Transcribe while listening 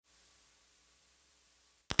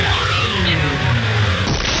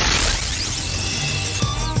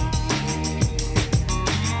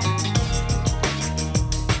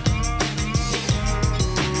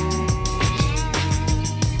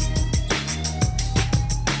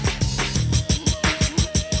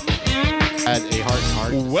had a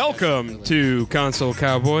heart. Welcome to Console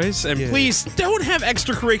Cowboys, and please don't have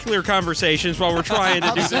extracurricular conversations while we're trying to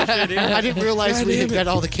do this shit here. I didn't realize we had got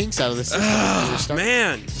all the kinks out of this system.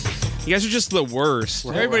 Man, you guys are just the worst.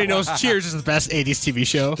 Everybody knows Cheers is the best 80s TV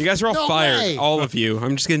show. You guys are all No fired, way. all of you.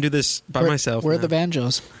 I'm just going to do this by myself. Where are now. the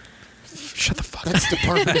banjos? Shut the fuck up. That's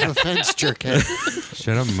Department of Defense, jerkhead.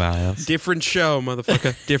 Shut up, Miles. Different show,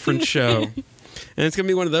 motherfucker. Different show. And it's going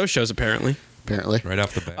to be one of those shows, apparently. Apparently. Right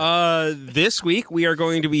off the bat. This week, we are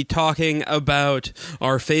going to be talking about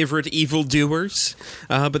our favorite evildoers,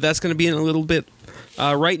 but that's going to be in a little bit.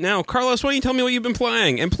 Right now, Carlos, why don't you tell me what you've been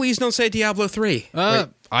playing? And please don't say Diablo 3.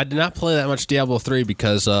 I did not play that much Diablo 3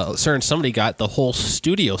 because somebody got the whole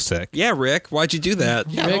studio sick. Yeah, Rick, why'd you do that?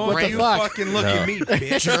 Rick, what the fuck? Fucking look at me,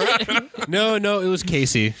 bitch. No, it was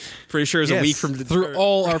Casey. Pretty sure it was a week from Threw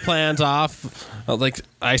all our plans off.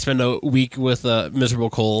 I spent a week with a miserable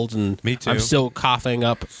cold, and Me too. I'm still coughing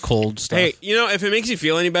up cold stuff. Hey, if it makes you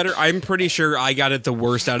feel any better, I'm pretty sure I got it the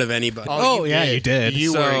worst out of anybody. Oh, yeah, you did.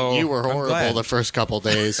 You So, were horrible glad. the first couple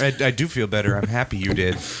days. I do feel better. I'm happy you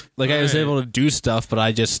did. I was able to do stuff, but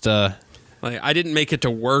I just... I didn't make it to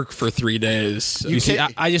work for 3 days. you see,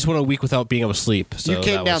 I just went a week without being able to sleep. So You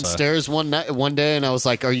came that was, downstairs one day, and I was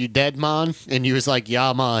like, "Are you dead, man?" And you was like,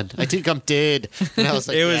 "Yeah, man. I think I'm dead." And I was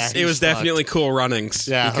like, It was "Yeah, it he's was fucked." definitely Cool Runnings.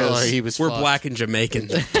 Yeah, because he was we're fucked. black and Jamaican,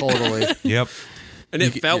 Totally. Yep. and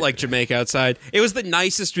it felt like Jamaica outside. It was the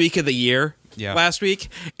nicest week of the year. Yeah. Last week,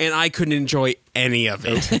 and I couldn't enjoy any of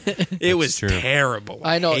it. It was true. terrible.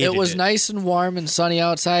 I know. It hated was nice and warm and sunny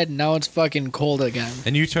outside, and now it's fucking cold again.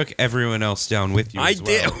 And you took everyone else down with you I as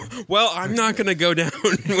did. well. Well, I'm not going to go down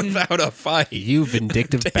without a fight. You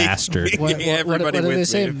vindictive bastard. What do Everybody they with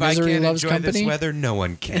say? me. If I Misery can't loves enjoy company. this weather, no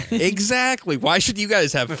one can. Exactly. Why should you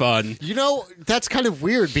guys have fun? You know, that's kind of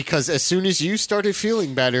weird because as soon as you started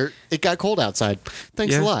feeling better, it got cold outside.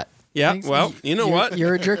 Thanks Yeah. a lot. Yeah. Thanks. Well, you know what?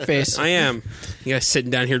 You're a jerk face. I am. You guys sitting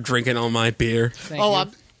down here drinking all my beer. Thank Oh,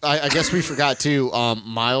 you. I guess we forgot too.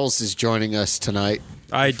 Miles is joining us tonight.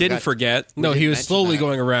 I didn't forget. No, he was mention slowly that.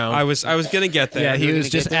 going around. I was going to get there. Yeah, he We're was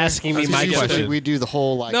gonna just get there? asking me my Usually question. We do the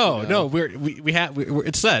whole like. No,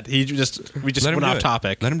 it's said. We just Let him went do off it.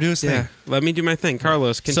 topic. Let him do his Yeah. thing. Let me do my thing.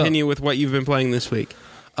 Carlos, continue with what you've been playing this week.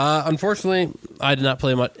 Unfortunately, I did not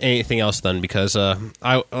play anything else then because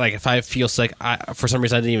if I feel sick, for some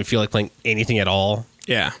reason I didn't even feel like playing anything at all.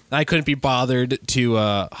 Yeah. I couldn't be bothered to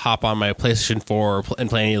hop on my PlayStation 4 and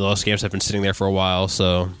play any of those games. I've been sitting there for a while,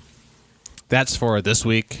 so that's for this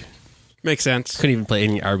week. Makes sense. Couldn't even play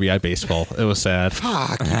any RBI baseball. It was sad.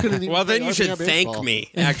 Fuck. You couldn't even Well, then play you should RBI thank baseball.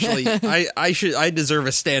 me. Actually, I deserve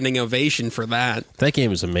a standing ovation for that. That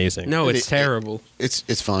game is amazing. No, It- it's terrible. It's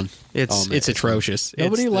fun. It's Oh, man, it's atrocious.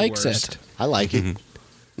 Nobody It's the likes worst. it. I like it.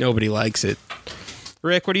 Nobody likes it.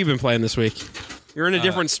 Rick, what have you been playing this week? You're in a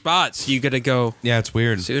different spot, so you got to go Yeah, it's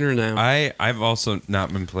weird. sooner now. I've also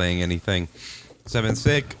not been playing anything. So I've been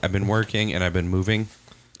sick, I've been working, and I've been moving.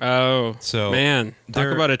 Oh, So, man, talk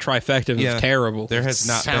there- about a trifecta Yeah, of terrible. There has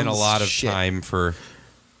not been a Sounds lot of shit. time for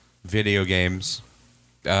video games.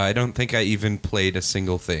 I don't think I even played a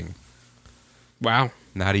single thing. Wow.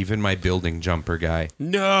 Not even my building jumper guy.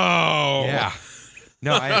 No. Yeah.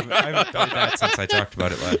 No, I haven't played that since I talked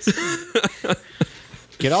about it last.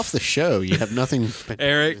 Get off the show. You have nothing.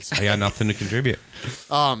 Eric. I got nothing to contribute.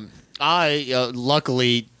 I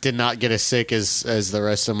luckily did not get as sick as the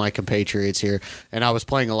rest of my compatriots here, and I was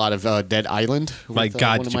playing a lot of Dead Island. My with,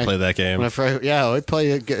 God, one did of you my- play that game? I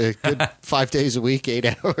play a good 5 days a week, 8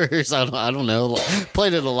 hours. I don't know.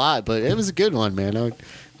 Played it a lot, but it was a good one, man.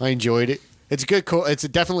 I enjoyed it. It's good. It's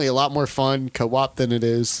definitely a lot more fun co-op than it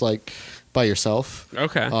is like by yourself.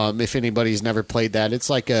 Okay. If anybody's never played that, it's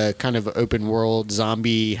like a kind of open world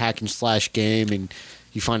zombie hack and slash game, and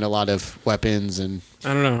you find a lot of weapons and.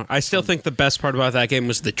 I don't know. I still think the best part about that game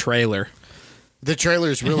was the trailer. The trailer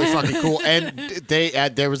is really fucking cool, and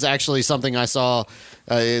there was actually something I saw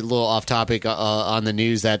a little off topic on the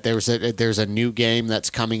news that there's a new game that's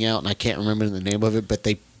coming out, and I can't remember the name of it, but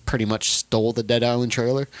they pretty much stole the Dead Island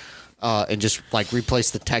trailer and just like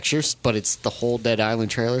replaced the textures, but it's the whole Dead Island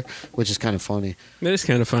trailer, which is kind of funny. It is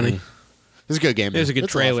kind of funny. It's a good game. It was a good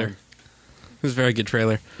It's lot of trailer. fun. It was a very good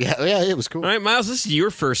trailer. Yeah, it was cool. All right, Miles, this is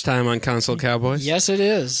your first time on Console Cowboys. Yes, it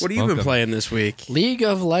is. What have you been Welcome. playing this week? League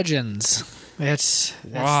of Legends. That's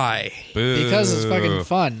Why? because it's fucking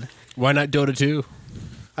fun. Why not Dota 2?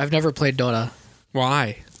 I've never played Dota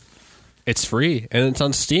Why? It's free, and it's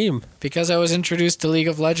on Steam. because I was introduced to League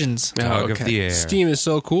of Legends. Dog of the air. Steam is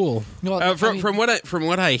so cool. Well, I mean, From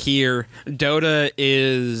what I hear, Dota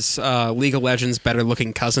is League of Legends' better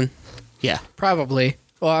looking cousin. Yeah, probably.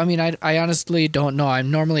 Well, I mean, I honestly don't know.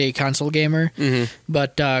 I'm normally a console gamer,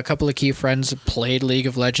 but a couple of key friends played League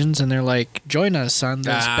of Legends, and they're like, "Join us on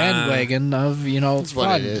this bandwagon of what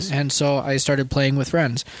fun." it is. And so I started playing with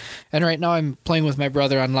friends, and right now I'm playing with my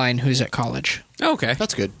brother online, who's at college. Okay.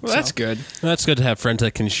 That's good. Well, that's good. That's good to have friends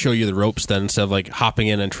that can show you the ropes then instead of like hopping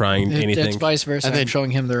in and trying anything. It's vice versa. And then- I'm showing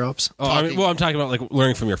him the ropes. Oh, I mean, well, I'm talking about like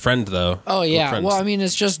learning from your friend though. Oh With yeah. friends. Well, I mean,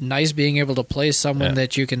 it's just nice being able to play someone Yeah.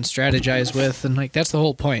 that you can strategize with, and like that's the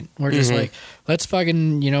whole point. We're just like, let's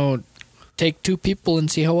fucking take two people and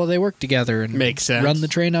see how well they work together, and Makes sense. run the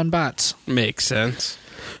train on bots. Makes sense.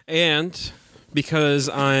 And because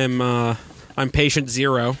I'm patient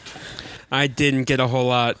zero, I didn't get a whole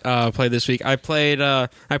lot play this week. I played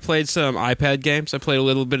some iPad games. I played a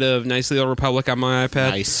little bit of Nice Little Republic on my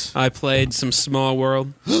iPad. Nice. I played some Small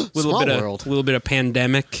World. Small World. A little bit of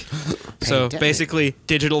Pandemic. So Pandemic. basically,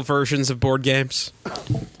 digital versions of board games.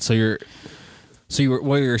 So you were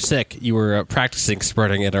while you were sick, you were practicing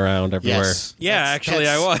spreading it around everywhere. Yes. Yeah, That's- actually,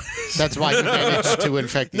 I that's- was. That's why you managed to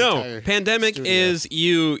infect the No, entire pandemic studio. is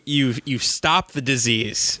you stop the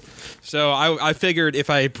disease. So I figured if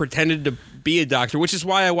I pretended to be a doctor, which is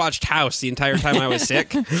why I watched House the entire time I was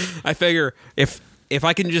sick, I figure if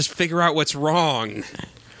I can just figure out what's wrong.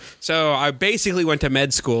 So I basically went to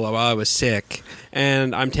med school while I was sick,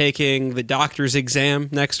 and I'm taking the doctor's exam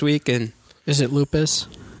next week, and Is it lupus?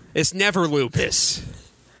 it's never lupus.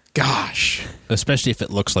 Gosh. Especially if it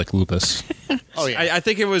looks like lupus. Oh yeah. I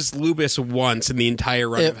think it was lupus once in the entire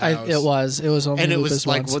run of House. It was only and it lupus was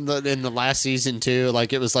like once. in the last season too.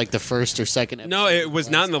 Like it was like the first or second. Episode No, it was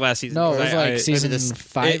not in the last season. No, it was I- like season this-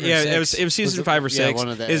 5 or yeah, 6. it was season Was it- 5 or yeah, 6. one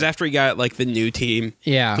of the- It was after he got like the new team,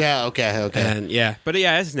 Yeah. Yeah. Okay. and yeah, but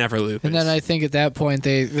yeah, it's never lupus. And then I think at that point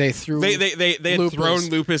they threw they had lupus thrown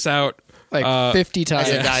lupus out, like 50 As times.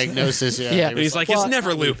 a diagnosis. Yeah. Yeah. It and was he's like, Well, it's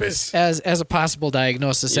never lupus. as a possible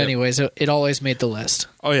diagnosis. Yep. Anyways, it always made the list.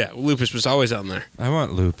 Oh yeah, lupus was always on there. I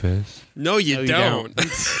want lupus. No, you No, you don't.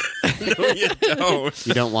 No, you don't.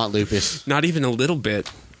 you don't want lupus. Not even a little bit.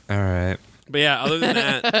 All right. But yeah, other than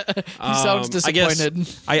that, He sounds disappointed.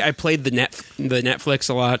 I played the Netflix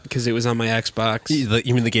a lot because it was on my Xbox.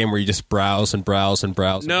 You mean the game where you just browse and browse and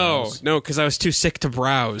browse? And No, browse? because I was too sick to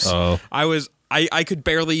browse. Oh. I could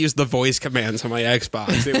barely use the voice commands on my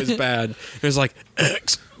Xbox. It was bad. It was like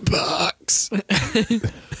Xbox.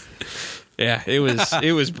 Yeah, it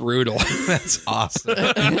was brutal. That's awesome.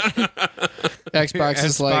 Xbox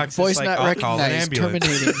is like Xbox is voice like, not I'll call an recognized, ambulance.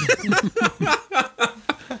 terminating.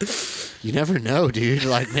 You never know, dude.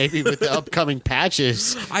 Like maybe with the upcoming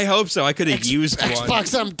patches. I hope so. I could have used one.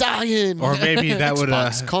 Xbox, I'm dying. Or maybe that would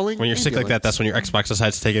Xbox calling when you're sick like that, ambulance. that's when your Xbox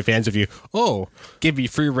decides to take advantage of you. Oh, give me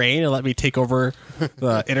free reign and let me take over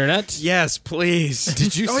the internet. Yes, please.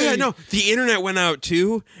 Did you Oh say- yeah, no. The internet went out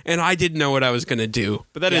too, and I didn't know what I was going to do.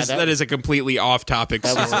 But that Yeah, is that- that is a completely off-topic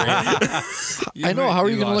story. I know. How are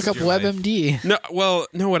you going to look up WebMD? No, well,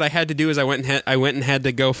 no. What I had to do is I went and had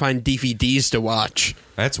to go find DVDs to watch.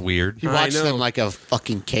 That's weird. You I watched know. them like a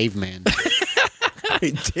fucking caveman.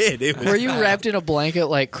 I did. It was Were you wrapped in a blanket,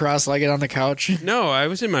 like cross-legged on the couch? No, I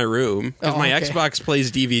was in my room because Oh, my okay. Xbox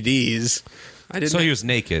plays DVDs. I didn't. So he was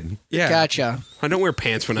naked. yeah. Gotcha. I don't wear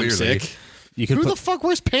pants when I'm Clearly. sick. You could Who the put fuck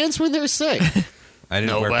wears pants when they're sick? I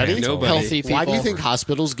didn't wear Nobody? pants. all Nobody. day. Healthy people. Why do you think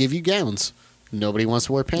hospitals give you gowns? Nobody wants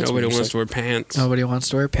to wear pants. Nobody when you're wants sick. to wear pants. Nobody wants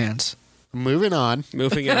to wear pants. Moving on.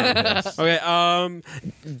 Moving on. Okay.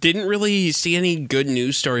 Didn't really see any good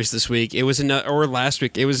news stories this week. It was or last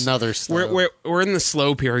week. It was Another slow. We're in the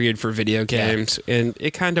slow period for video games, and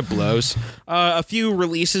it kind of blows. A few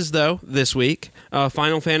releases though this week.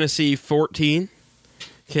 Final Fantasy 14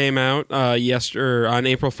 came out on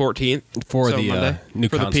April 14th For so the, Monday, new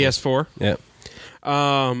for console. the PS4.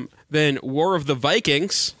 Yeah. Then War of the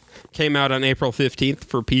Vikings came out on April 15th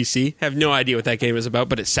for PC. Have no idea what that game is about,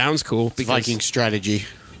 but it sounds cool. because- Viking strategy.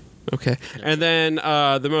 Okay. And then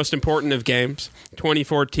the most important of games,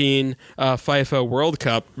 2014 FIFA World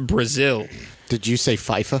Cup, Brazil. Did you say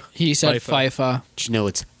FIFA? He said FIFA. FIFA. Did you know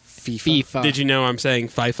it's FIFA? FIFA. Did you know I'm saying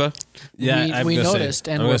FIFA? Yeah, we noticed,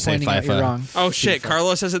 and we're pointing out you're wrong. Oh, shit.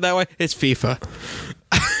 Carlos says it that way? It's FIFA.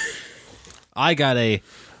 I got a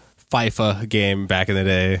FIFA game back in the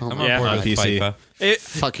day I'm Yeah. on board on with PC. FIFA.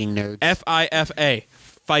 Fucking nerds. FIFA.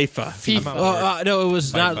 FIFA. FIFA. No, it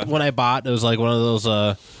was not FIFA. when I bought. It was like one of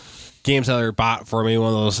those games that were bought for me. One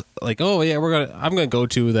of those like, oh yeah, I'm gonna go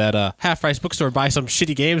to that half price bookstore and buy some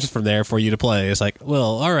shitty games from there for you to play. It's like,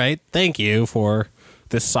 well, all right, thank you for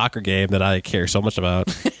this soccer game that I care so much about.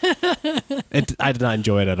 I did not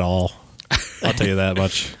enjoy it at all. I'll tell you that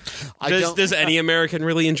much. Does any American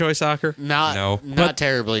really enjoy soccer? Not No.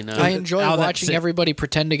 terribly. No. I enjoy Now that watching sa- everybody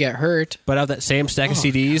pretend to get hurt. But out of that same stack of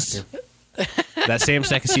CDs, that same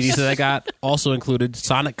stack of CDs that I got also included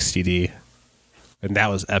Sonic CD, and that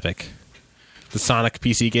was epic. The Sonic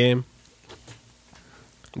PC game.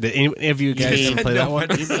 Did any of you guys ever play that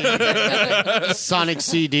one? Sonic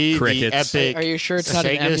CD, Crickets. the epic. Are you sure it's not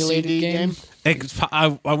an Sega emulated CD game? I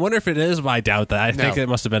wonder if it is, but I doubt that. I think No. it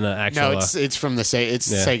must have been an actual. No, it's from the it's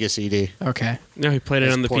Yeah. Sega CD. Okay. No, he played it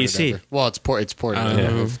It's on the ported PC. over. Well, it's ported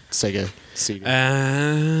over of Sega CD.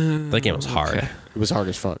 that game was hard. It was hard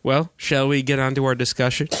as fuck. Well, shall we get on to our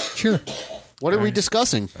discussion? Sure. What are we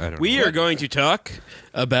discussing? I don't We know. are going to talk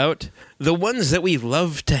about the ones that we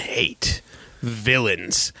love to hate.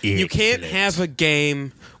 Villains. You can't have a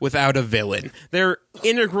game without a villain. They're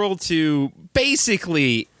integral to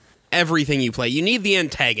basically everything you play. You need the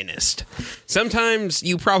antagonist. Sometimes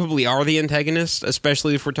you probably are the antagonist,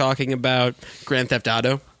 especially if we're talking about Grand Theft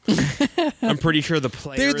Auto. I'm pretty sure the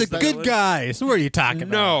player They're the is good villain. guys. What are you talking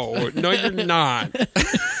about? No, you're not.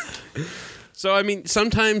 So, I mean,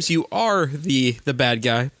 sometimes you are the bad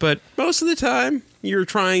guy, but most of the time you're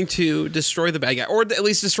trying to destroy the bad guy, or at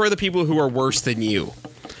least destroy the people who are worse than you.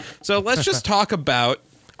 So let's just talk about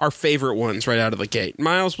our favorite ones right out of the gate.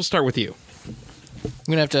 Miles, we'll start with you. I'm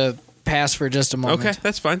going to have to pass for just a moment. Okay,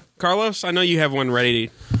 that's fine. Carlos, I know you have one ready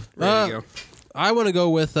to go. I want to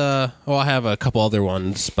go with. I have a couple other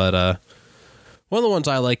ones, but one of the ones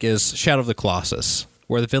I like is Shadow of the Colossus,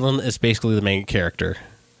 where the villain is basically the main character.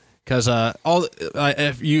 Because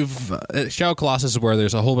if you've Shadow of the Colossus is where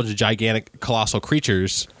there's a whole bunch of gigantic, colossal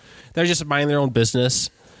creatures that are just minding their own business,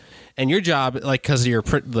 and your job, like, because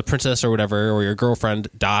the princess or whatever, or your girlfriend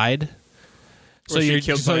died, So you're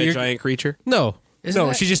killed by a you're- giant creature? No, Isn't no,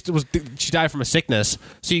 that- she died from a sickness.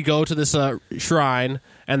 So you go to this shrine,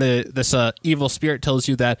 and this evil spirit tells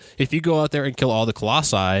you that if you go out there and kill all the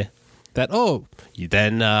colossi,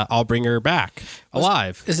 then I'll bring her back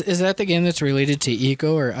alive. Is that the game that's related to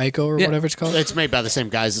Ico or Yeah. whatever it's called? It's made by the same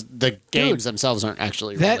guys. The games themselves aren't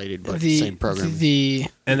actually That related, but the same program. The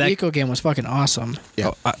And that- Ico game was fucking awesome.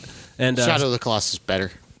 yeah. And Shadow of the Colossus is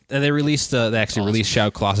better. and they released released Shadow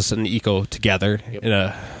of the Colossus and Eco together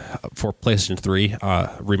for PlayStation 3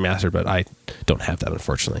 remastered, but I don't have that,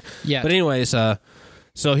 unfortunately. Yeah. But anyways,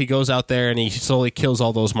 so he goes out there and he slowly kills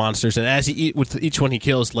all those monsters, and as with each one he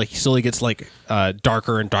kills, like, he slowly gets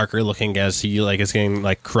darker and darker looking as he is getting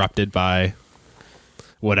corrupted by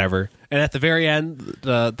whatever. And at the very end,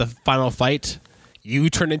 the final fight, you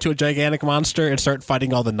turn into a gigantic monster and start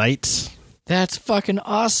fighting all the knights. That's fucking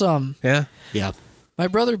awesome. Yeah. Yeah. My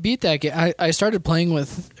brother beat that game. I started playing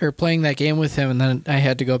that game with him, and then I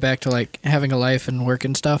had to go back to having a life and work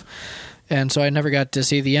and stuff. And so I never got to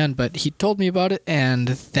see the end, but he told me about it, and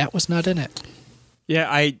that was not in it. Yeah,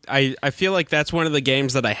 I feel like that's one of the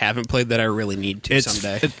games that I haven't played that I really need to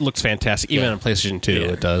someday. It looks fantastic. Even Yeah. on PlayStation 2,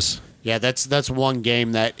 it does. Yeah, that's one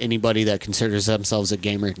game that anybody that considers themselves a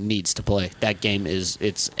gamer needs to play. That game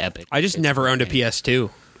it's epic. I just It's never owned a game. PS2.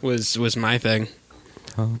 Was my thing.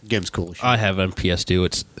 Game's cool. as shit. I have on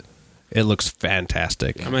PS2. It looks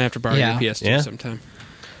fantastic. I'm gonna have to borrow Yeah. your PS2 Yeah. sometime.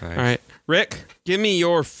 Nice. All right, Rick, give me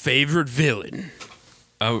your favorite villain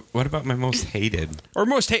Oh, what about my most hated? or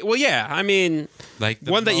most hate. Well, yeah, I mean, Like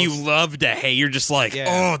the one that you most- love to hate. You're just like,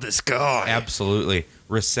 Yeah. oh, this guy. Absolutely.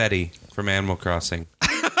 Rossetti from Animal Crossing.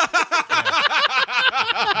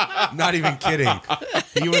 Not even kidding.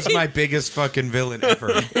 He was my biggest fucking villain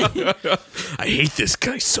ever. I hate this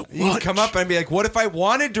guy so He'd much. come up and be like, what if I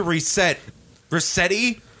wanted to reset?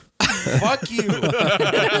 Rossetti? Fuck you.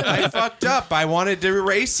 I fucked up. I wanted to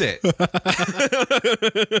erase it.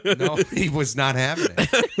 No, he was not having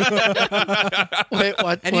it. Wait,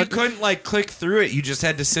 what? And you couldn't click through it. You just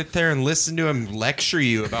had to sit there and listen to him lecture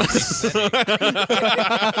you about resetting.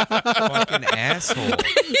 Fucking asshole.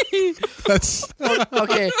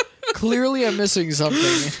 Okay, clearly I'm missing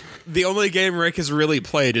something. The only game Rick has really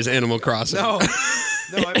played is Animal Crossing. No,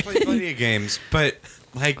 I played plenty of games, but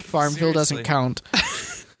Farmville doesn't seriously. count.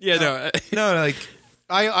 Yeah, no. No,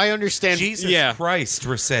 I understand. Jesus Yeah. Christ,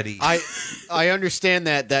 Rossetti. I understand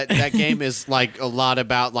that game is a lot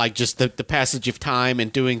about just the passage of time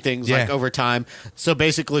and doing things Yeah. over time. So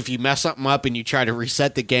basically, if you mess something up and you try to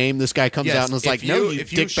reset the game, this guy comes out and is like, "No, you if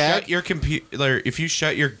dick shut bag." your computer, if you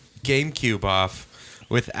shut your GameCube off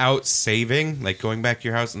without saving, going back to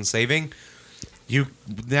your house and saving,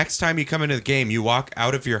 next time you come into the game, you walk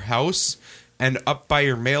out of your house and up by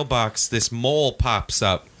your mailbox, this mole pops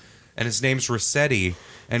up, and his name's Rossetti,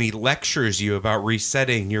 and he lectures you about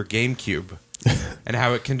resetting your GameCube and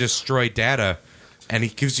how it can destroy data. and he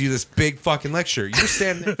gives you this big fucking lecture. You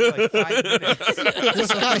stand there for like 5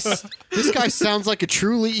 minutes. This guy sounds like a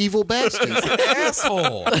truly evil bastard.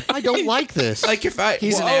 Asshole. I don't like this. Like if I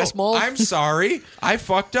He's an whoa, ass mole. I'm sorry. I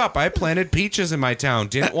fucked up. I planted peaches in my town.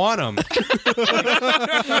 Didn't want them.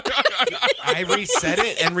 I reset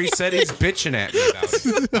it, and Resetti's bitching at me about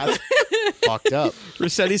it. That's fucked up.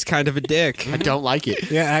 Rossetti's kind of a dick. I don't like it.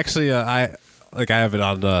 Yeah, actually, I have it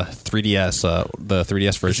on the 3DS, the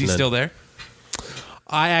 3DS version. Is he still there?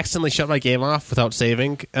 I accidentally shut my game off without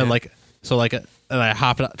saving, and and I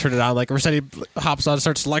turn it on. Like Rossetti hops on,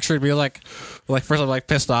 starts lecturing me. Like first I'm like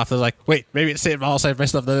pissed off. They're like, wait, maybe it's saved. I'll save my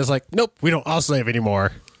stuff. Then it's like, nope, we don't all save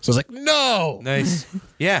anymore. So it's like, no. Nice.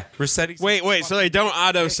 Yeah, Rossetti's. Wait, so they don't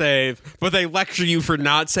autosave, but they lecture you for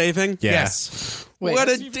not saving? Yeah. Yes. Wait, What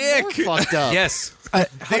a More dick. fucked up. Yes. how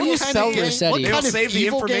do you What kind spell of game- Rossetti? what They'll kind of save the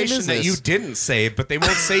evil game information is that this? you didn't save, but they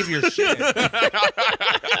won't save your shit.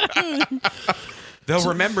 They'll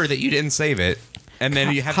remember that you didn't save it, and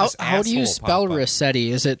then you have this How do you asshole spell pop up.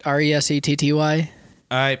 Rossetti? Is it Resetty?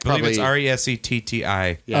 I believe it's Probably-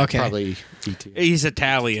 Resetti. Yeah, Okay. probably E.T. He's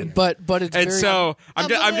Italian. But it's And very, so I'm I'm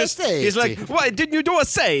gonna just say he's like, it. why didn't you do a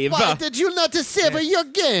save? Why did you not save your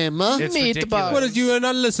game? Huh? It's Meatball. ridiculous. What did you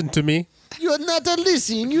not listen to me? You're not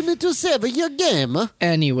listening. You need to save your game.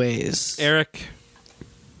 anyways. Eric,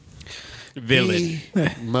 villain.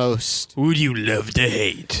 The most Who do you love to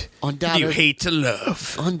hate? Who do you hate to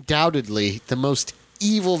love? undoubtedly the most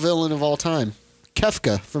evil villain of all time,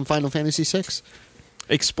 Kefka from Final Fantasy VI.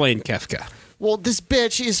 Explain Kefka. Well, this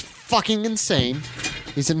bitch is fucking insane.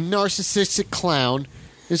 He's a narcissistic clown.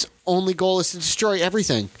 His only goal is to destroy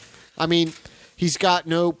everything. I mean, he's got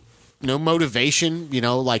no motivation. You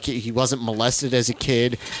know, like he wasn't molested as a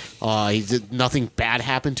kid. Nothing bad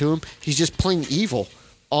happened to him. He's just plain evil.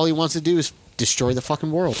 All he wants to do is destroy the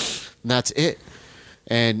fucking world, and that's it.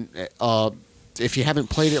 And if you haven't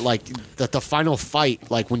played it, like the final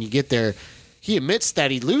fight, like when you get there, he admits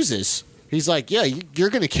that he loses. He's like, yeah, you're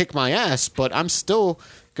going to kick my ass, but I'm still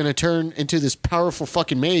going to turn into this powerful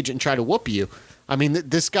fucking mage and try to whoop you. I mean,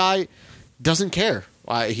 this guy doesn't care.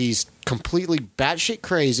 He's completely batshit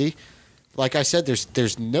crazy. Like I said,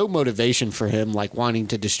 there's no motivation for him, like wanting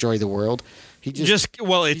to destroy the world. He It's just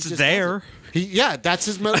there. does it. That's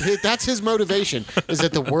his that's his motivation is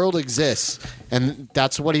that the world exists, and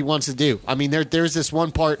that's what he wants to do. I mean, there's this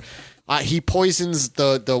one part. He poisons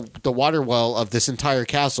the water well of this entire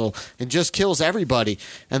castle and just kills everybody.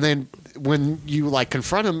 And then when you like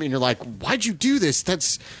confront him and you're like, "Why'd you do this?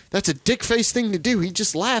 That's a dick face thing to do." He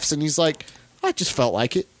just laughs and he's like, "I just felt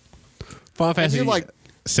like it." Final Fantasy you're like-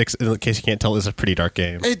 6, in case you can't tell, is a pretty dark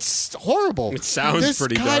game. It's horrible. It sounds this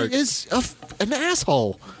pretty guy dark. is an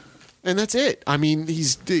asshole, and that's it. I mean,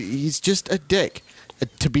 he's just a dick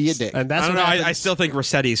to be a dick. And that's I don't what know. I happens- still think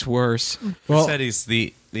Rossetti's worse. well, Rossetti's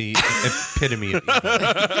the epitome of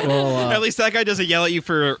evil. At least that guy doesn't yell at you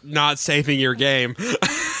for not saving your game.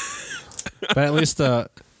 but at least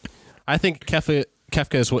I think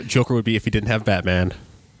Kefka is what Joker would be if he didn't have Batman.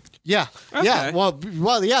 Yeah, yeah. Well,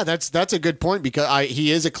 yeah. That's a good point because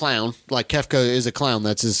he is a clown. Like Kefka is a clown.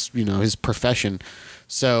 That's his profession.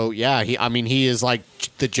 So yeah, he is like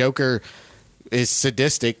the Joker is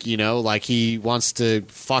sadistic. Like he wants to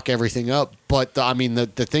fuck everything up. But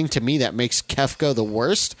the thing to me that makes Kefka the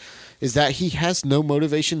worst is that he has no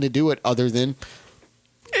motivation to do it other than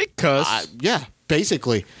yeah,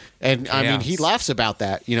 basically. And I mean, he Chaos. laughs about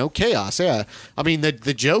that, chaos. Yeah. I mean, the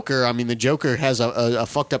Joker. The Joker has a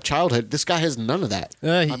fucked up childhood. This guy has none of that. We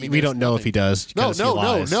there's don't know if nothing. he does. No, 'cause he no,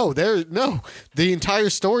 lies. no. The entire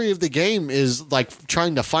story of the game is like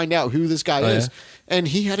trying to find out who this guy is, and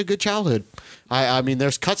he had a good childhood. I mean,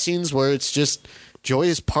 there's cutscenes where it's just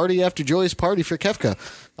joyous party after joyous party for Kefka.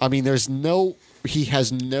 I mean, he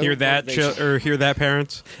has no Hear that, motivation. hear that,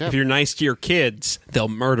 parents? Yeah. If you're nice to your kids, they'll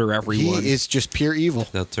murder everyone. He is just pure evil.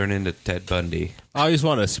 They'll turn into Ted Bundy. I always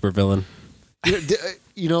want a supervillain.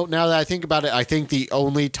 Now that I think about it, I think the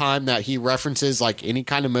only time that he references like any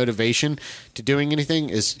kind of motivation to doing anything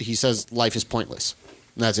is he says life is pointless.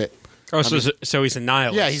 And that's it. so he's a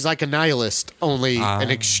nihilist. Yeah, he's like a nihilist, only an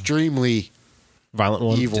extremely Violent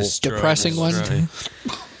one. evil. Depressing one.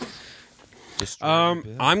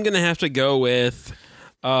 I'm gonna have to go with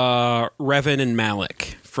Revan and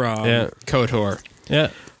Malik from KOTOR. Yeah.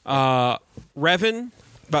 Revan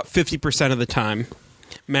about 50% of the time.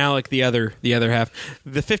 Malik the other half.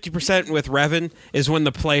 The 50% with Revan is when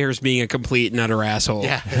the player's being a complete and utter asshole.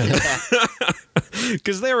 Yeah.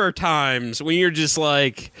 Because there are times when you're just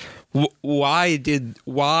like, why?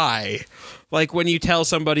 Like when you tell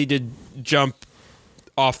somebody to jump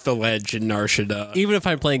off the ledge in Nar Shaddaa. Even if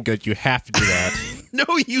I'm playing good, you have to do that. No,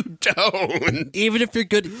 you don't. Even if you're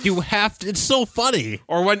good, you have to. It's so funny.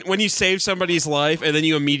 Or when you save somebody's life and then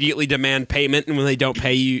you immediately demand payment, and when they don't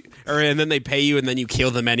pay you, and then they pay you and then you kill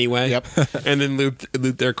them anyway. Yep. And then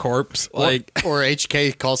loot their corpse. Like, or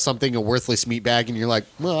HK calls something a worthless meatbag, and you're like,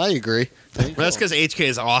 well, I agree. that's because HK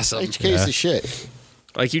is awesome. HK is the shit.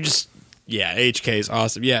 Like, HK is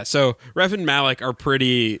awesome. Yeah, so Ref and Malik are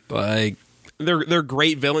pretty, like, they're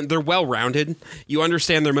great villains. They're well-rounded. You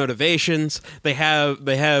understand their motivations. They have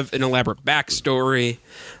an elaborate backstory.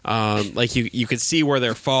 Like, you could see where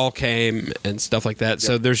their fall came and stuff like that.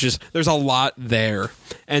 So there's a lot there.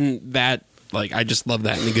 And that, like, I just love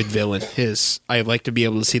that in a good villain. I like to be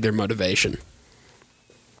able to see their motivation.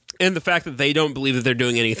 And the fact that they don't believe that they're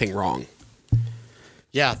doing anything wrong.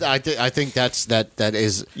 Yeah, I think that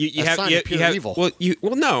is You a have sign of pure evil.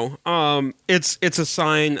 Well, no. It's a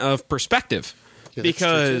sign of perspective, Yeah, that's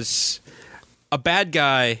because a bad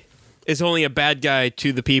guy is only a bad guy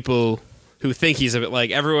to the people who think he's a bit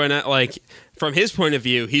like everyone. Like, from his point of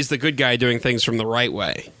view, he's the good guy doing things from the right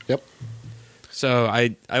way. Yep. So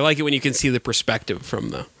I like it when you can see the perspective from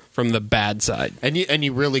the bad side. And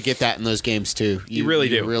you really get that in those games too. You really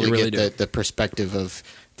do. You really You really get the perspective of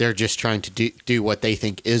they're just trying to do what they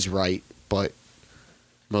think is right, but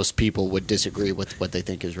most people would disagree with what they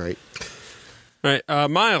think is right. All right,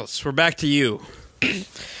 Miles, we're back to you.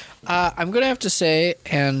 I'm going to have to say,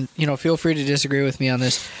 and feel free to disagree with me on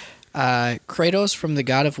this, Kratos from the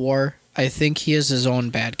God of War, I think he is his own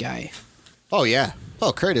bad guy. Oh yeah.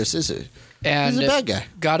 Oh, Kratos is a And he's a bad guy.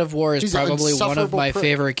 God of War is He's an probably one of insufferable my prick.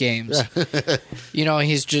 favorite games.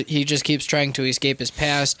 He just keeps trying to escape his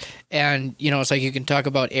past, and it's like you can talk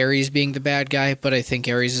about Ares being the bad guy, but I think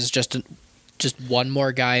Ares is just one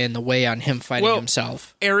more guy in the way on him fighting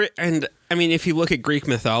himself. And I mean, if you look at Greek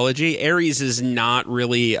mythology, Ares is not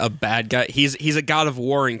really a bad guy. He's a god of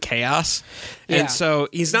war and chaos, Yeah. and so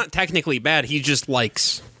he's not technically bad. He just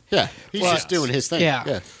likes. Yeah, he's just doing his thing.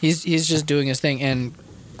 Yeah. He's just doing his thing, and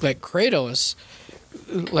like Kratos,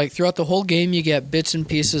 like throughout the whole game, you get bits and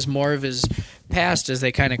pieces more of his past as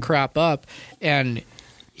they kind of crop up, and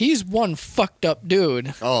he's one fucked up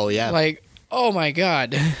dude. Oh yeah. Like, oh my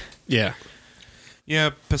god. Yeah, Yeah,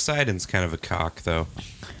 Poseidon's kind of a cock, though.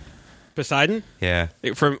 Poseidon. Yeah.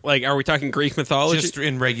 From like, are we talking Greek mythology? Just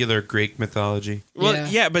in regular Greek mythology. Well,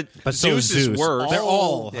 yeah, but so Zeus is worse. They're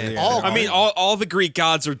all. all- I mean, all the Greek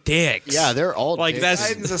gods are dicks. yeah, they're all like dicks. that's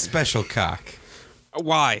Poseidon's a special cock.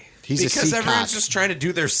 why. He's Because a sea everyone's cock. just trying to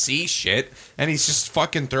do their sea shit, and he's just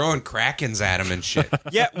fucking throwing krakens at him and shit.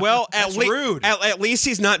 Yeah, well, That's rude. At least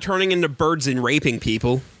he's not turning into birds and raping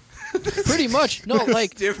people. Pretty much. No,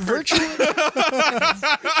 like different. virtually.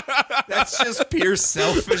 That's just pure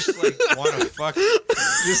selfish, like, want to fuck.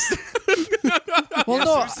 Just, Well,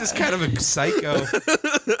 no. Zeus is kind of a psycho.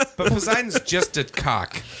 But Poseidon's just a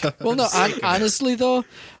cock. Well, no. Honestly, though,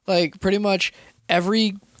 like pretty much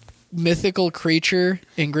every mythical creature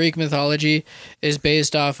in Greek mythology is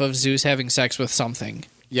based off of Zeus having sex with something.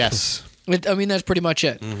 Yes. I mean, that's pretty much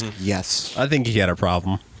it. Yes. I think he had a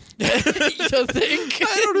problem. You think?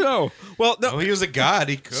 I don't know. Well, no. Oh, he was a god.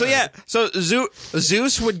 He could. So yeah, so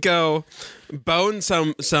Zeus would go bone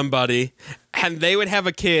somebody, and they would have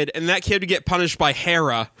a kid, and that kid would get punished by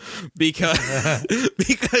Hera because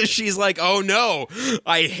she's like, oh no,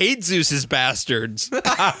 I hate Zeus's bastards.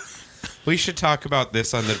 We should talk about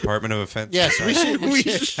this on the Department of Offense. Yes, we should. We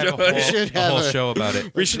Have a whole, should a have whole a- show about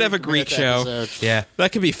it. We should have a Greek show. Episode. Yeah,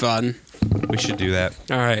 That could be fun. we should do that.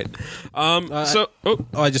 All right.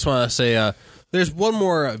 I just want to say there's one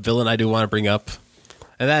more villain I do want to bring up,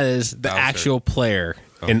 and that is the Bowser. actual player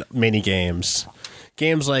in many games.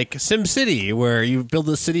 Games like SimCity, where you build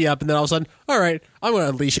the city up, and then all of a sudden, all right, I'm going to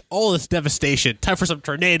unleash all this devastation. Time for some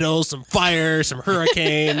tornadoes, some fire, some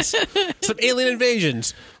hurricanes, some alien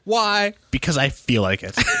invasions. Why? Because I feel like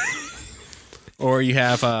it. Or you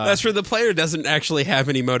have That's where the player doesn't actually have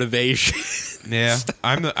any motivation. Yeah,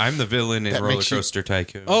 I'm the villain in That Roller makes you- Coaster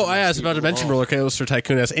Tycoon. Oh, I was about to mention Roller Coaster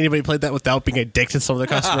Tycoon. Has anybody played that without being a dick to some of the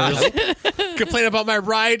customers? Complain about my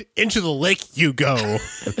ride? Into the lake you go.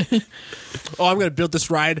 Oh, I'm going to build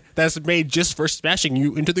this ride that's made just for smashing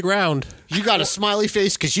you into the ground. You got a smiley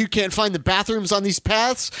face because you can't find the bathrooms on these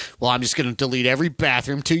paths? Well, I'm just going to delete every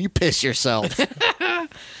bathroom till you piss yourself.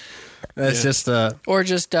 That's just Or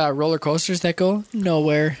just roller coasters that go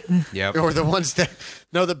nowhere. Yep. Or the ones that...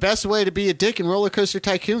 No, the best way to be a dick in Roller Coaster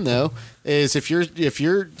Tycoon, though, is if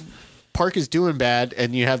your park is doing bad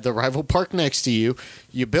and you have the rival park next to you,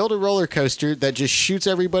 you build a roller coaster that just shoots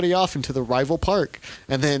everybody off into the rival park.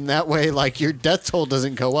 And then that way, like, your death toll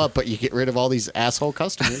doesn't go up, but you get rid of all these asshole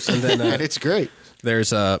customers. And then and it's great.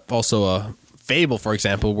 there's also a Fable, for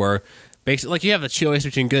example, where basically like you have the choice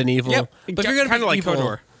between good and evil. Yep. But if you're going to Kinda be like evil,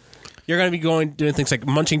 KOTOR. you're going to be doing things like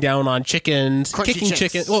munching down on chickens, Crunchy kicking chicks.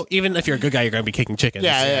 chickens. Well, even if you're a good guy, you're going to be kicking chickens.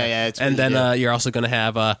 Yeah. It's And what you then do. you're also going to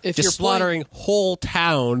have If just you're slaughtering whole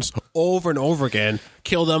towns over and over again.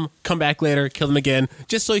 Kill them, come back later, kill them again,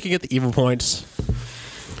 just so you can get the evil points.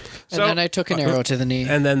 And So- then I took an arrow to the knee.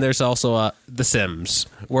 And then there's also The Sims,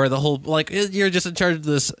 where the whole like you're just in charge of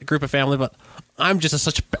this group of family, but I'm just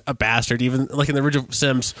such a bastard. Even like in the original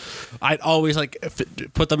Sims, I'd always like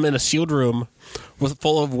put them in a sealed room with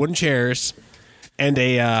full of wooden chairs and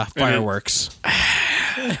a fireworks.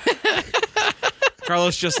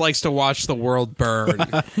 Carlos just likes to watch the world burn.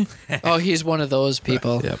 Oh, he's one of those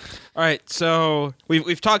people. Yep. All right, so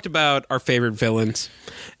we've talked about our favorite villains,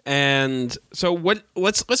 and so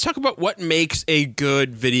let's talk about what makes a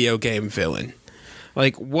good video game villain.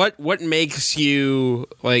 Like what makes you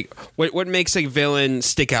like what makes a villain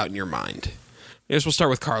stick out in your mind? I guess we'll start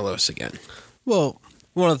with Carlos again. Well,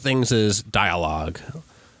 one of the things is dialogue.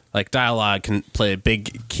 Like dialogue can play a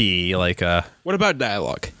big key. Like What about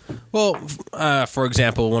dialogue? well, for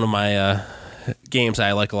example, one of my games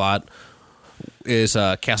I like a lot is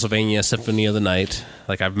Castlevania Symphony of the Night.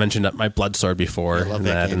 Like I've mentioned my Bloodsword before, I love and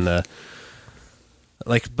that game. and the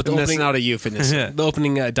but the And that's opening, not a euphemism. the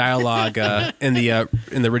opening dialogue in the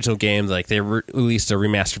original game, like they released a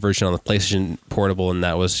remastered version on the PlayStation Portable, and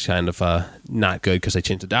that was kind of not good because they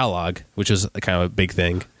changed the dialogue, which was kind of a big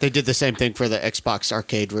thing. They did the same thing for the Xbox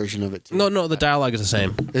arcade version of it, too. No, the dialogue is the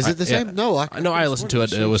same. Is it the Yeah. same? No, I listened to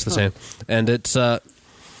it. It was the same, and it's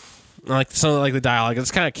like some of like the dialogue. It's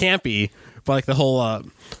kind of campy, but like the whole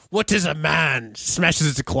 "What is a man?" smashes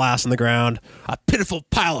into glass on the ground. A pitiful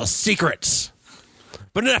pile of secrets.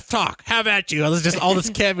 But enough talk. Have at you. It's just all this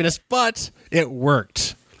campiness, but it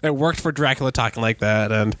worked. It worked for Dracula talking like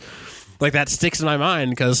that, and like that sticks in my mind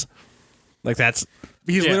because like he's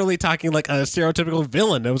Yeah. literally talking like a stereotypical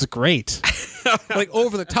villain. It was great, like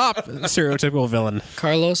over the top stereotypical villain.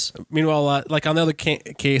 Carlos, Meanwhile, like on the other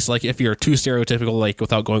case, like if you're too stereotypical, like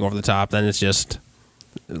without going over the top, then it's just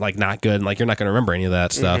like not good, and like you're not going to remember any of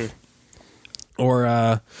that stuff.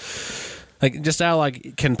 Or like just dialogue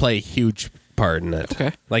can play a huge part in it.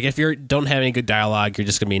 Okay. Like if you don't have any good dialogue, you're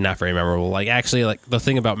just going to be not very memorable. Like actually, like the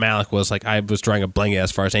thing about Malik was like I was drawing a blanket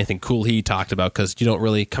as far as anything cool he talked about because you don't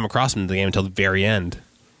really come across him in the game until the very end.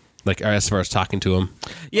 Like as far as talking to him.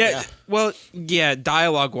 Yeah, well, yeah,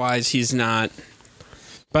 dialogue wise, he's not.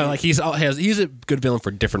 But like he's a good villain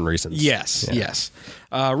for different reasons. Yes, Yeah. yes.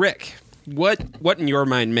 Rick, what in your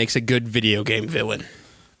mind makes a good video game villain?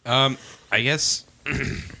 I guess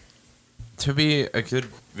to be a good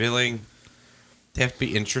villain, they have to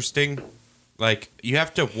be interesting. Like you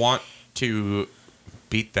have to want to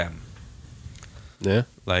beat them. Yeah.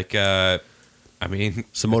 Like I mean,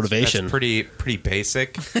 Some motivation. That's pretty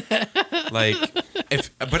basic. Like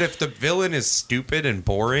if the villain is stupid and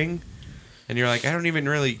boring, and you're like, I don't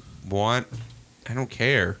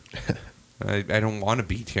care. I don't want to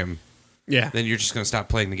beat him. Yeah, Then you're just going to stop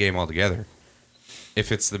playing the game altogether.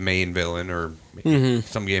 If it's the main villain, or maybe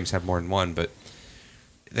some games have more than one, but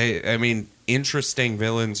interesting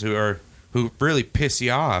villains who really piss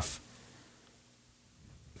you off.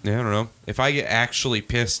 Yeah, I don't know. If I get actually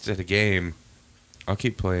pissed at a game, I'll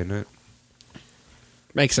keep playing it.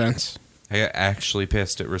 makes sense. I got actually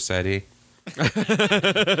pissed at Rossetti. Kept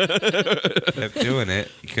doing it.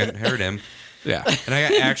 You couldn't hurt him. Yeah, And I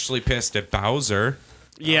got actually pissed at Bowser.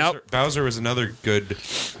 Yep. Bowser was another good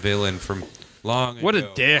villain from long ago. What a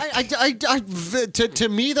dick. To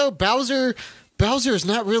me though, Bowser is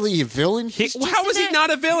not really a villain. How is he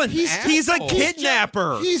not a villain? He's a asshole.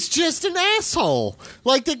 kidnapper. He's just an asshole.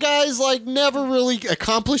 Like the guy's like never really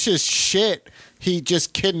accomplishes shit. He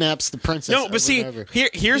just kidnaps the princess. No, over but see, and over.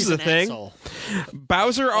 here's He's the an thing. asshole.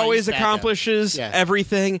 Bowser always bad, though. accomplishes Yeah.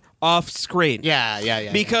 everything off screen.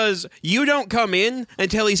 Yeah. Because you don't come in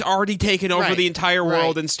until he's already taken over Right, the entire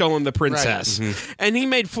world right. and stolen the princess. And he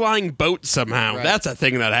made flying boats somehow. Right. That's a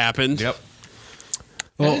thing that happened. Yep.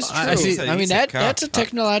 Well, is I true. see. He's a I mean that's a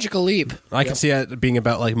technological leap. I can see it being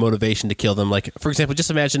about like motivation to kill them. Like for example,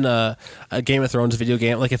 just imagine a Game of Thrones video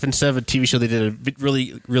game. Like if instead of a TV show they did a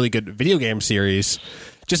really really good video game series.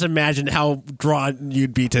 Just imagine how drawn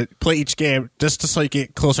you'd be to play each game just so you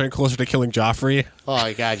get closer and closer to killing Joffrey. Oh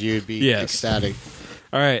my god, you'd be Yes. ecstatic.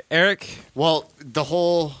 All right, Eric. Well, the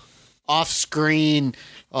whole off-screen,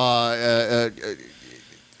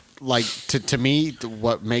 like to me,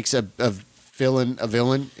 what makes a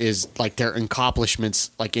villain is like their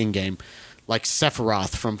accomplishments, like in game, like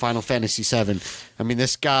Sephiroth from Final Fantasy VII. I mean,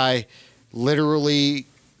 this guy literally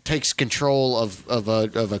takes control of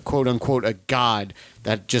a quote unquote a god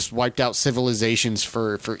that just wiped out civilizations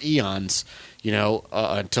for eons,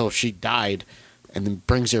 until she died, and then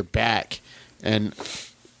brings her back, and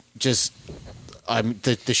just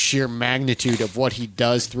the sheer magnitude of what he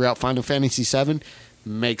does throughout Final Fantasy VII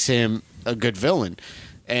makes him a good villain.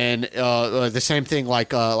 And the same thing like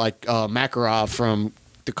Makarov from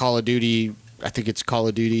the Call of Duty, I think it's Call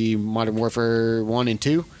of Duty Modern Warfare 1 and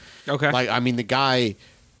 2. Okay. The guy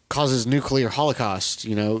causes nuclear holocaust,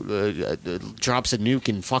 drops a nuke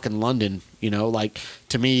in fucking London,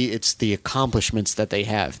 to me, it's the accomplishments that they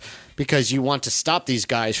have, because you want to stop these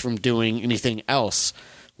guys from doing anything else.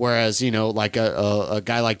 Whereas, like a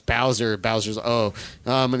guy like Bowser's, I'm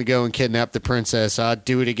going to go and kidnap the princess. I'll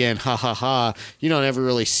do it again. Ha, ha, ha. You don't ever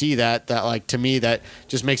really see that. That, like, to me, that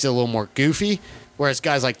just makes it a little more goofy. Whereas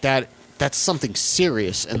guys like that, that's something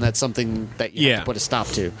serious, and that's something that you have to put a stop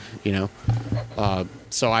to,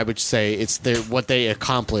 So I would say it's what they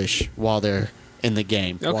accomplish while they're in the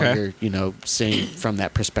game, while you're, seeing from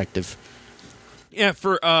that perspective. Yeah,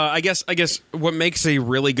 for I guess what makes a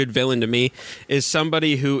really good villain to me is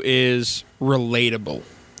somebody who is relatable.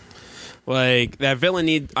 Like, that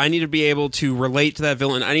villain I need to be able to relate to that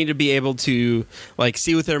villain. I need to be able to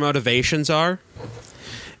see what their motivations are.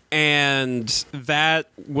 And that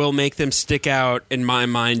will make them stick out in my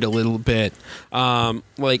mind a little bit.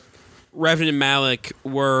 Revan and Malik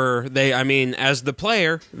as the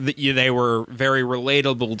player, they were very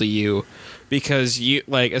relatable to you, because you,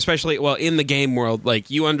 especially, in the game world,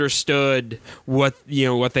 you understood what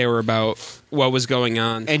they were about, what was going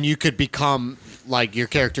on. And you could become, your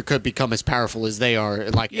character could become as powerful as they are,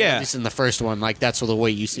 at least in the first one, that's the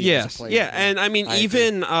way you see it as a player. Yeah, and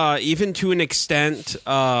even to an extent,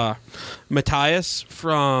 Matthias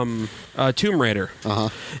from Tomb Raider.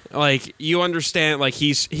 You understand,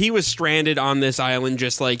 he was stranded on this island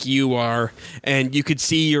just like you are, and you could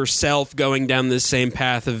see yourself going down this same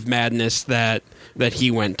path of madness that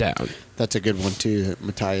he went down. That's a good one too,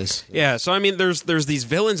 Matthias. Yeah, so there's these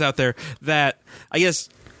villains out there that I guess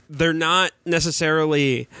they're not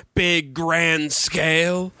necessarily big, grand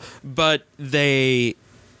scale, but they're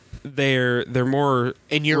more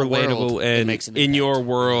in your relatable world, and in your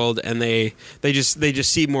world, and they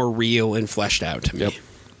just seem more real and fleshed out to me. Yep.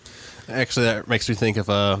 Actually, that makes me think of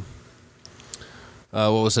what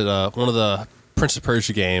was it? One of the Prince of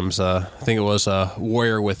Persia games. I think it was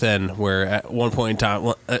Warrior Within, where at one point in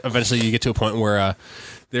time, eventually you get to a point where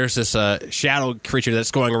there's this shadow creature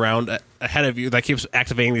that's going around ahead of you that keeps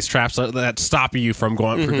activating these traps that stop you from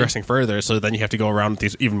progressing further. So then you have to go around with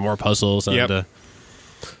these even more puzzles. And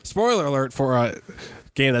spoiler alert for a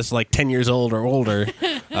game that's 10 years old or older.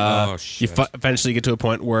 You eventually get to a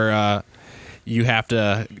point where you have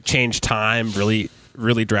to change time really,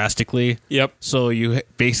 really drastically. Yep. So you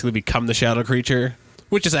basically become the shadow creature,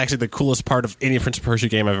 which is actually the coolest part of any Prince of Persia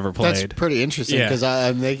game I've ever played. That's pretty interesting, because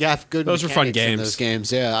they have good those are fun games. in those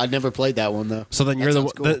games. Yeah, I'd never played that one, though. So then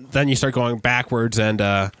then you start going backwards, and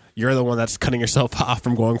you're the one that's cutting yourself off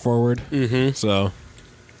from going forward. Mm-hmm. So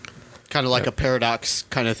kind of like a paradox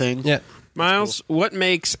kind of thing. Yeah. Miles, what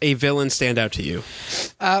makes a villain stand out to you?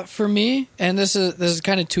 For me, and this is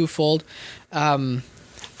kind of twofold.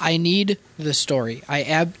 I need the story.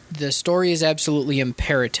 The story is absolutely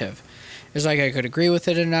imperative. It's I could agree with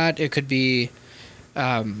it or not. It could be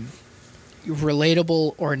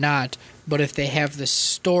relatable or not. But if they have the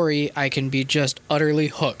story, I can be just utterly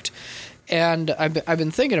hooked. And I've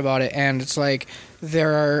been thinking about it, and it's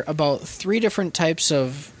there are about 3 different types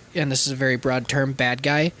of, and this is a very broad term, bad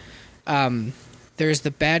guy. There's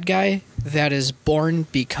the bad guy that is born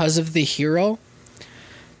because of the hero.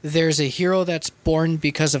 There's a hero that's born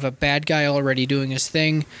because of a bad guy already doing his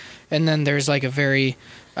thing. And then there's a very...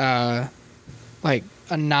 a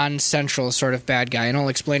non-central sort of bad guy, and I'll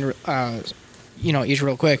explain, each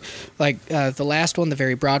real quick. The last one, the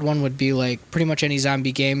very broad one, would be pretty much any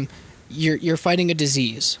zombie game. You're fighting a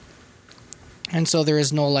disease, and so there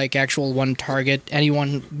is no actual one target.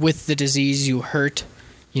 Anyone with the disease, you hurt,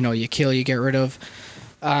 you kill, you get rid of,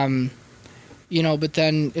 But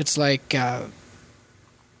then it's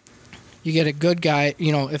you get a good guy.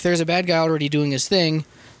 If there's a bad guy already doing his thing,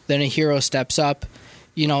 then a hero steps up.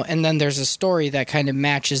 And then there's a story that kind of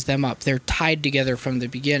matches them up. They're tied together from the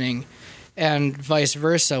beginning, and vice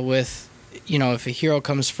versa with, if a hero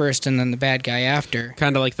comes first and then the bad guy after.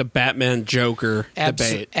 Kind of like the Batman Joker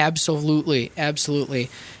debate. Absolutely.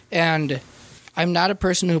 And I'm not a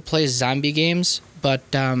person who plays zombie games, but,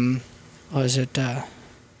 what was it? God,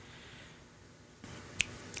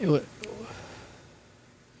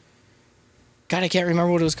 I can't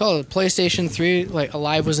remember what it was called. PlayStation 3,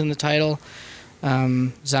 Alive was in the title.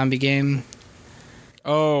 zombie game.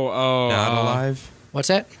 Oh, Not Alive. What's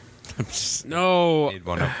that? no. Made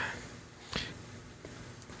one up.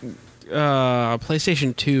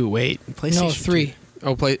 PlayStation 2. Wait, PlayStation No, 3. 2.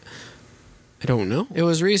 Oh, I don't know. It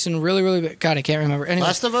was recent, really, really big. God, I can't remember. Anyway,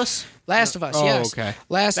 Last of Us? Last of Us, Oh, yes. okay.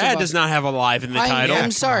 Last That of does Us. not have Alive in the title.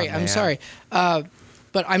 I'm sorry. Come on, I'm man. sorry.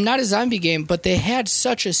 But I'm not a zombie game, but they had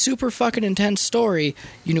such a super fucking intense story.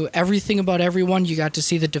 You knew everything about everyone. You got to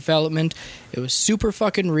see the development. It was super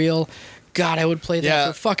fucking real. God, I would play that Yeah.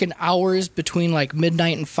 for fucking hours between like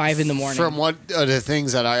midnight and 5 in the morning. From what the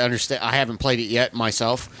things that I understand, I haven't played it yet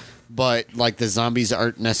myself, but like the zombies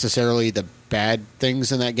aren't necessarily the bad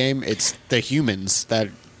things in that game. It's the humans that,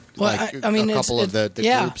 Well, like I mean, a it's- couple of the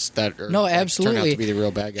yeah. groups that are, No, like, turn out absolutely. to be the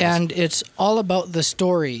real bad guys. And it's all about the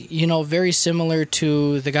story. You know, very similar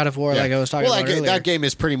to the God of War, Yeah. like I was talking well, about that, earlier. that game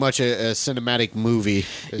is pretty much a cinematic movie.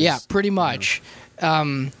 Yeah, pretty much.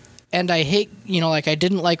 And I hate, like I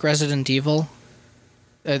didn't like Resident Evil.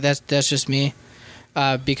 That's just me,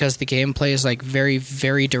 because the gameplay is like very,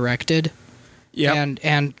 very directed. Yeah.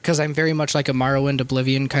 And because I'm very much like a Morrowind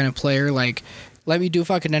Oblivion kind of player, like let me do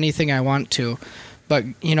fucking anything I want to. But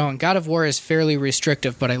and God of War is fairly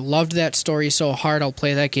restrictive. But I loved that story so hard, I'll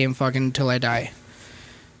play that game fucking until I die.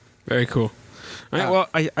 Very cool. All right, well,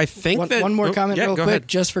 I think that... One more oh, comment, yeah, real go quick, ahead.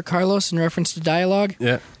 just for Carlos in reference to dialogue.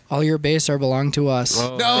 Yeah. All your base are belong to us.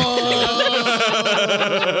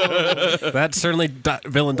 That's certainly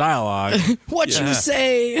villain dialogue. What you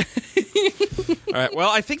say? All right. Well,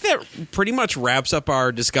 I think that pretty much wraps up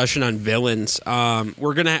our discussion on villains.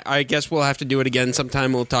 I guess we'll have to do it again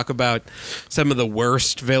sometime. We'll talk about some of the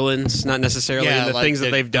worst villains, not necessarily Yeah, in the like things that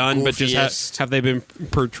the they've done, but just goofiest. have they been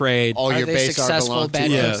portrayed. All Are your they base are successful belong to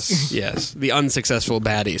bad us. guys? Yes, the unsuccessful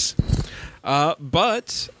baddies.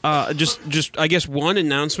 But just I guess one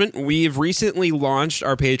announcement: we've recently launched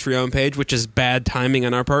our Patreon page, which is bad timing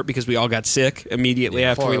on our part because we all got sick immediately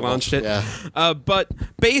after we Horrible. launched it. Yeah. But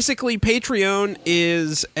basically, Patreon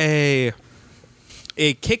is a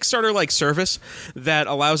Kickstarter-like service that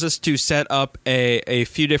allows us to set up a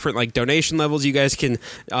few different like donation levels. You guys can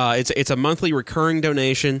it's a monthly recurring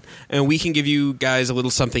donation, and we can give you guys a little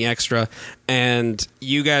something extra, and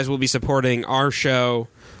you guys will be supporting our show.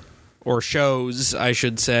 Or shows, I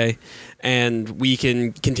should say, and we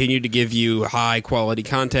can continue to give you high-quality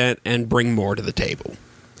content and bring more to the table.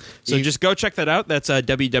 So just go check that out. That's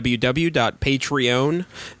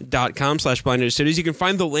www.patreon.com/blindnewsstudios. You can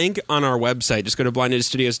find the link on our website. Just go to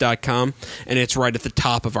blindnewsstudios.com, and it's right at the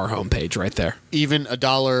top of our homepage right there. Even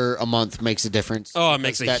 $1 a month makes a difference. Oh, it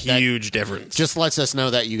makes a That huge difference. just lets us know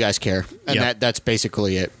that you guys care, and Yep. that's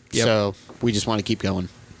basically it. Yep. So we just want to keep going.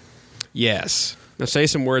 Yes. Now say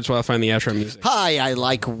some words while I find the outro music. Hi, I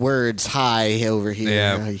like words. Hi over here.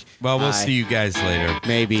 Yeah. Well, we'll Hi. see you guys later.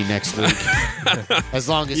 Maybe next week. As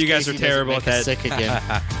long as You guys Casey are terrible doesn't at make us that. Sick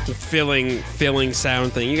again. The filling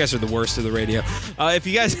sound thing. You guys are the worst of the radio. If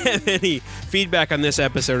you guys have any feedback on this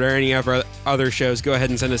episode or any of our other shows, go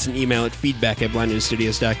ahead and send us an email at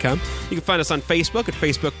feedback@blindnewsstudios.com. You can find us on Facebook at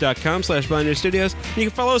facebook.com/blindnewsstudios. You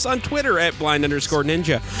can follow us on Twitter at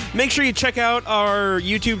blind_ninja. Make sure you check out our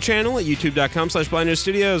YouTube channel at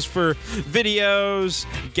youtube.com/blindnewsstudios for videos,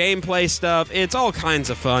 gameplay stuff. It's all kinds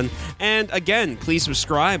of fun. And again, please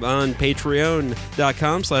subscribe on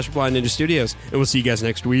patreon.com/blindninjastudios. And we'll see you guys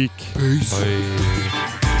next week. Bye.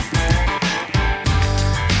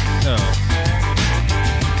 Oh.